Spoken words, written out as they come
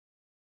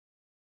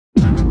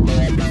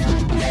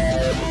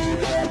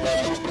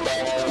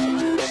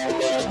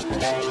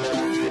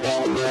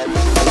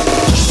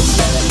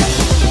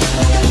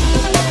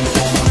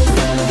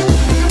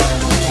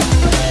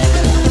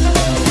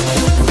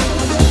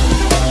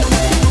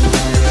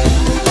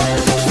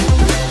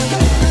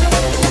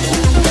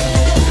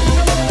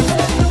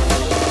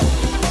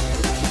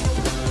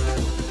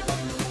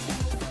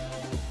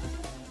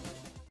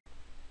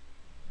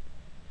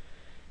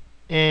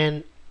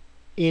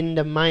in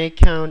the my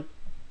account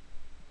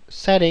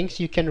settings,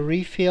 you can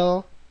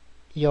refill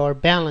your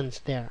balance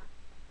there.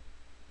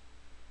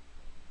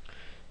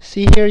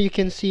 See here, you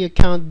can see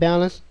account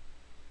balance.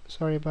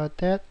 Sorry about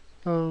that.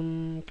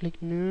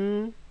 Click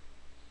new.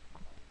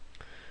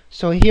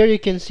 So here you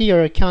can see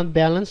your account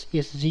balance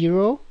is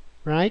 0,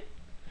 right?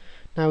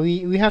 Now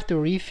we have to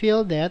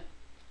refill that.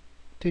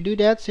 To do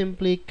that,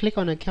 simply click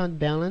on account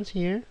balance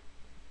here,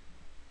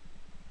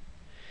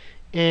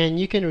 and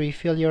you can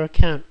refill your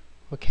account.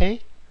 Okay,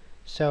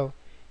 so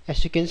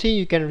as you can see,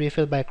 you can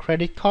refill by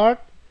credit card,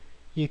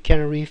 you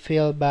can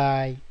refill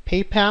by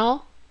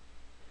PayPal,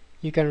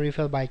 you can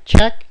refill by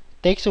check,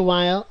 takes a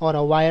while, or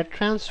a wire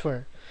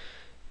transfer,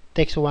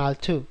 takes a while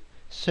too.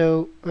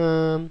 So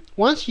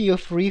once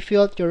you've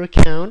refilled your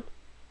account,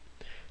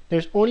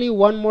 there's only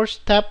one more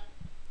step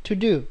to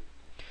do.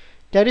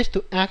 That is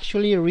to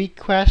actually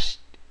request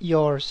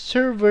your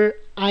server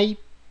IP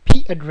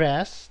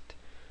address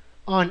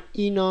on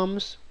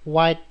enom's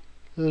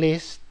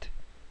whitelist.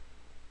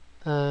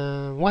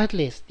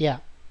 Yeah.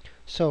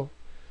 So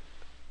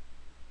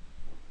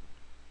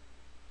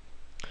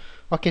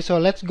okay, so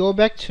let's go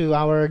back to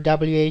our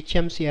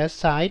WHMCS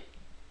site.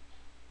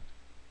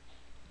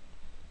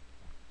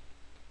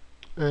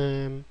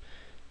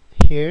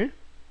 Here.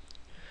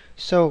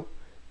 So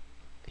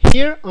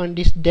here on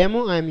this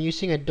demo, I'm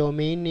using a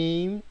domain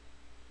name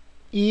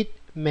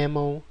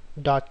eatmemo.com,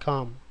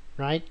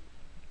 right?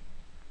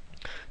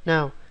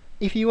 Now,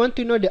 if you want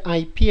to know the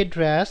IP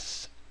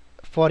address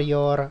for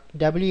your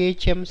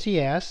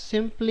WHMCS,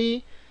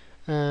 simply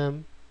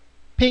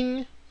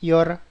ping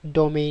your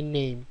domain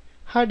name.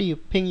 How do you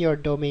ping your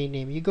domain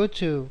name? You go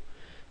to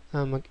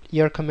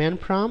your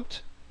command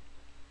prompt,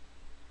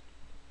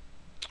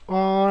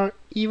 or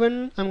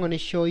even I'm going to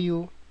show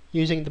you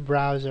using the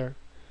browser.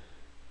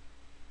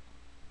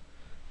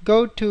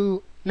 Go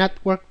to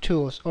network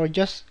tools, or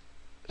just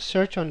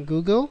search on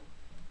Google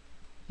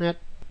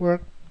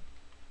network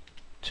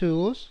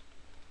tools.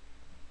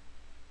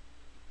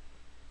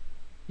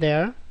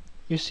 There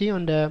you see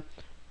on the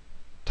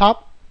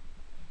top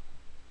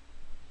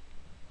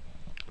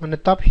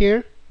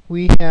here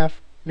we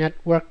have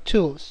network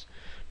tools.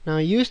 Now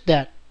use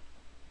that.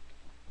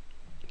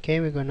 Okay,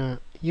 we're gonna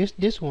use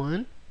this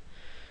one.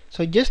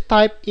 So just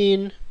type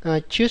in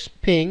choose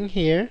ping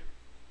here,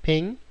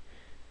 ping,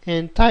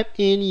 and type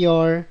in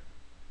your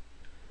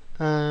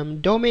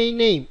domain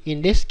name.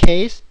 In this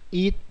case,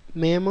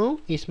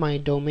 eatmemo is my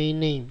domain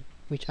name,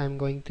 which I'm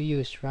going to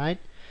use, right?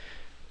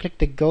 Click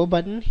the go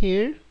button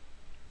here.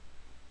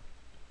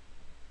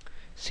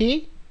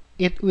 See,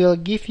 it will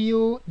give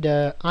you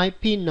the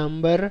IP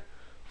number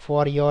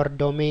for your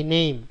domain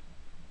name.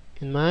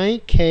 In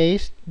my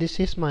case, this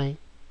is my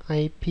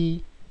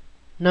IP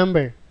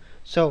number.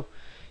 So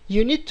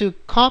you need to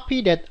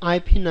copy that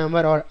IP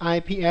number or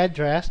IP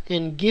address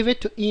and give it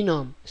to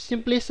enom.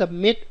 Simply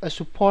submit a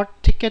support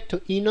ticket to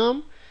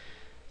enom.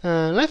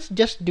 Let's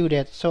just do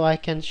that so I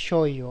can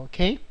show you.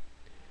 Okay,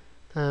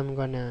 I'm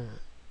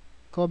gonna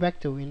go back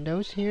to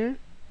Windows here.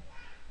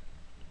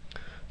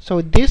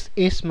 So this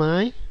is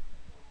my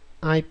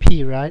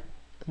IP, right?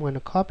 I'm gonna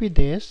copy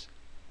this,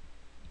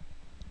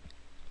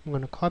 I'm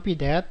gonna copy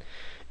that,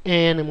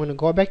 and I'm gonna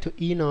go back to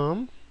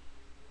enom.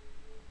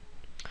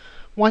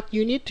 What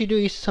you need to do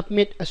is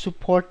submit a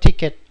support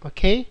ticket.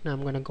 Okay, now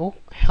I'm gonna go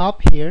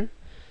help here.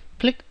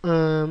 Click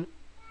I'm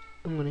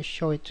gonna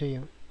show it to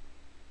you.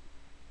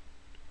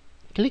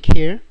 Click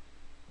here,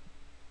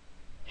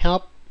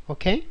 help.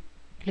 Okay,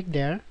 click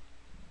there.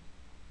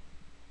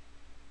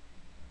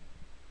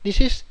 This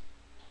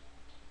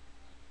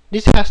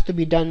has to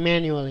be done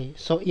manually,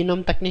 so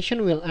enom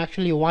technician will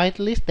actually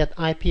whitelist that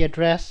IP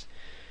address,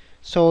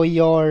 so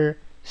your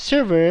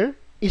server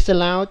is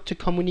allowed to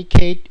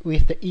communicate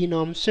with the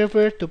enom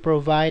server to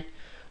provide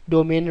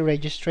domain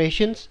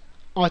registrations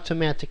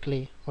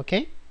automatically.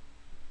 Okay,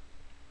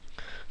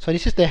 so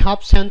this is the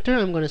help center.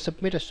 I'm going to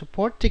submit a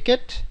support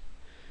ticket,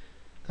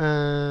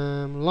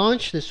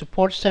 launch the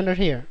support center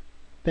here.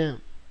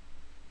 Bam.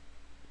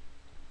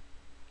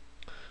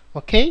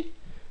 Okay,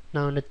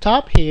 now on the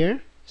top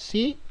here,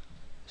 see,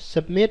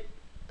 submit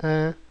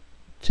a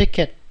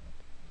ticket.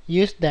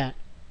 Use that.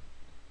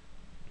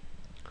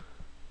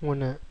 I'm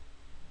gonna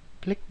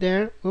click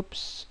there.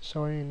 Oops,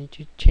 sorry, I need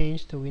to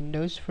change the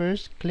Windows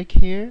first. Click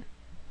here,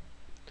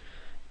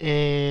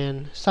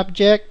 and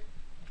subject,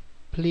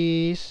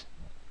 please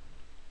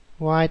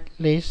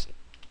whitelist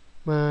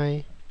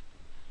my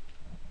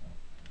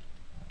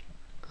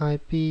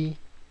IP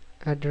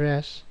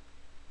address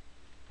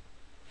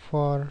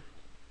for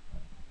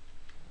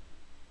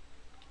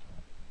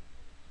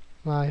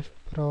live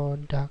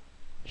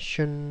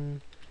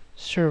production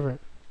server.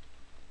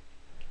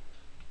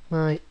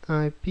 My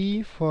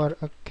IP for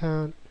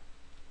account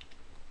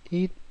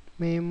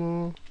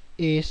eatmemo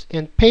is,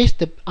 and paste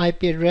the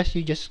IP address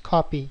you just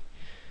copy.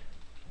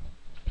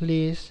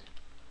 Please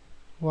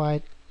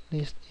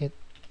whitelist it.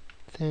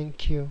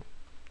 Thank you.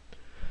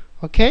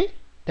 Okay,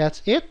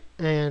 that's it.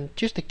 And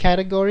choose the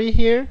category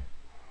here.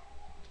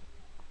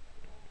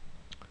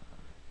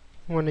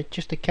 I want to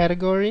choose the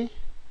category,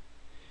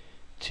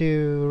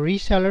 to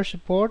reseller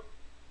support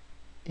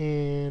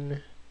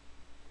and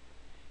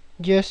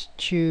just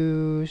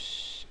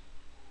choose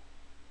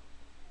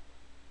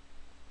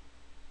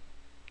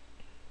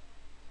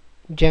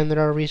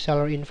general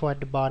reseller info at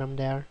the bottom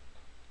there.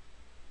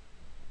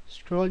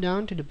 Scroll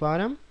down to the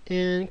bottom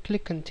and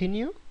click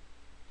continue.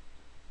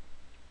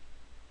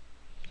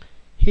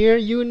 Here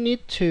you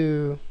need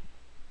to,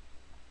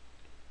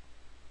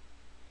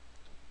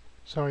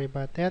 sorry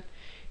about that,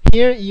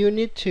 here you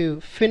need to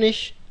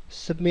finish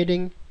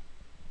submitting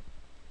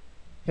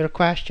your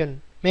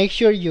question. Make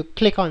sure you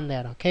click on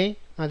that, okay?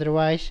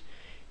 Otherwise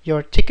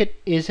your ticket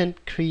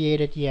isn't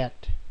created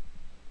yet.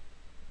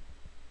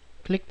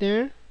 Click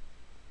there.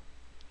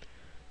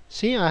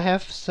 See, I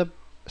have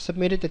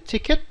submitted the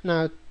ticket.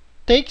 Now it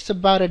takes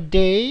about a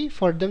day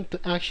for them to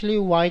actually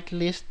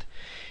whitelist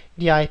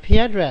the IP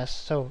address,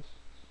 so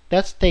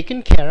that's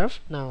taken care of.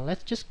 Now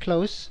let's just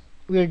close.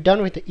 We're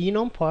done with the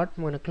enom part.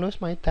 I'm going to close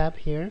my tab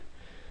here.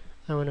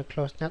 I want to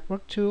close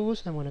network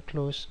tools. I want to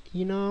close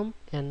enom,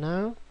 and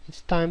now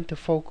it's time to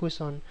focus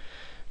on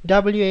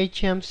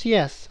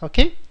WHMCS.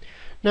 Okay,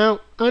 now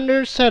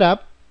under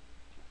setup,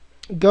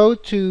 go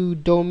to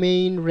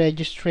domain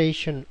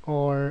registration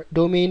or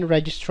domain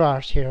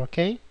registrars here.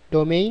 Okay,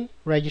 domain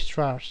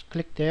registrars,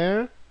 click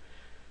there.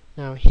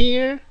 Now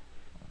here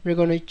we're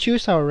going to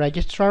choose our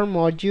registrar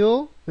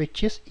module,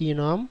 which is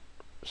enom,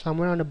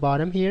 somewhere on the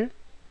bottom here,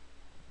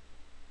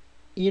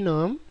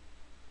 enom.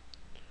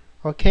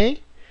 Okay,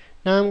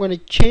 now I'm going to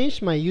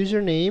change my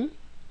username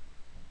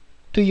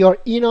to your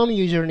enom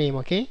username.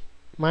 Okay,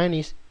 mine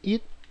is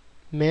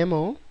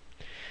itmemo,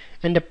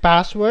 and the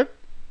password,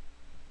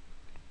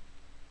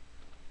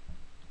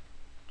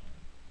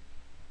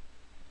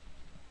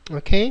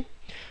 okay.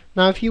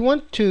 Now if you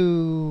want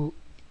to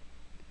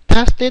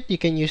test it, you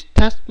can use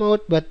test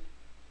mode, but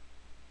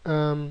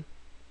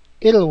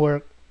it'll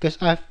work because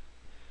I've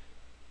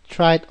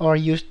tried or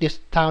used this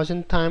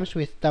 1,000 times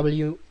with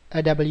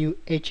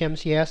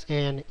WHMCS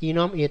and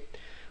enom. It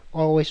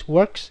always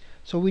works,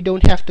 so we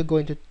don't have to go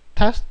into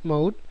test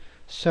mode.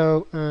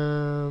 So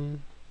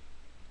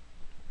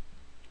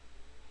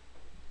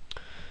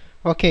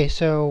okay,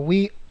 so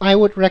I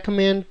would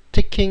recommend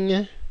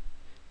ticking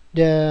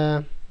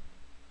this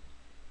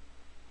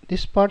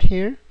part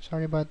here,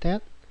 sorry about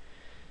that,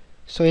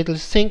 so it'll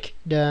sync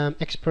the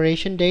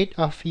expiration date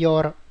of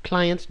your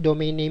client's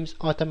domain names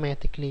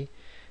automatically.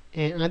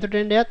 And other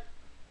than that,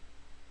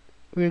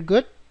 we're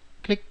good.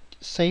 Click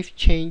save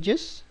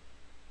changes.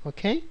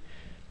 Okay,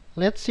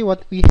 let's see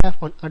what we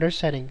have on other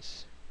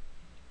settings.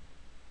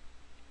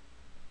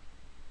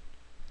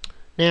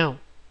 Now,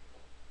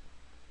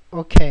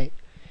 okay,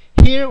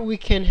 here we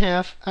can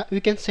have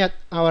we can set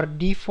our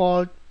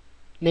default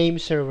name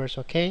servers.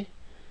 Okay,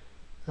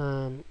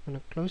 I'm gonna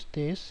close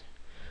this.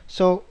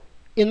 So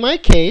in my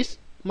case,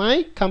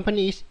 my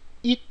company is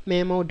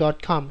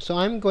itmemo.com, so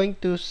I'm going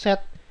to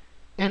set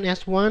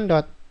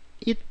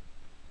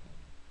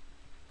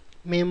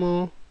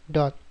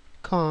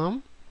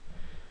ns1.itmemo.com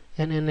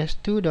and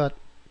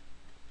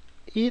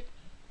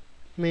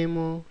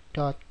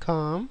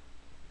ns2.itmemo.com,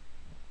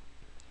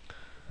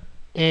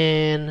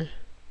 and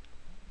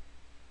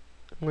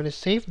I'm going to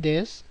save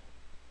this.